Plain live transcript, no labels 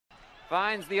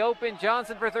Finds the open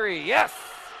Johnson for three. Yes!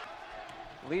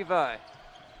 Levi.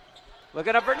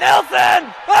 Looking up for Nelson!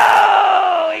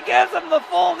 Oh! He gives him the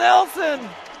full Nelson!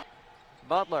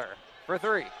 Butler for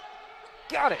three.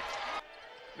 Got it!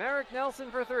 Marek Nelson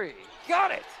for three.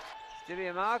 Got it!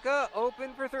 Dibiamaka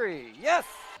open for three. Yes!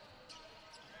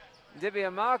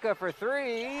 Dibiamaka for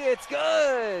three. It's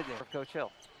good! Coach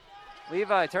Hill.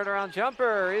 Levi turnaround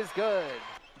jumper is good.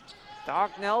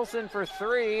 Doc Nelson for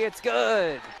three. It's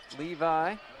good.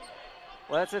 Levi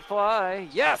lets it fly.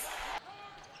 Yes!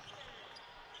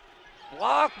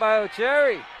 Blocked by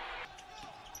Otchere.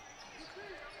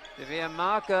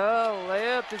 Dibiamaka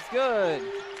layup is good.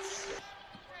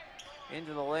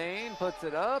 Into the lane, puts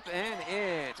it up and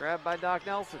in. Grabbed by Doc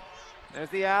Nelson. There's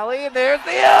the alley and there's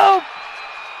the oop!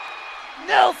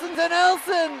 Nelson to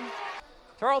Nelson!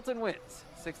 Tarleton wins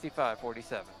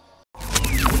 65-47.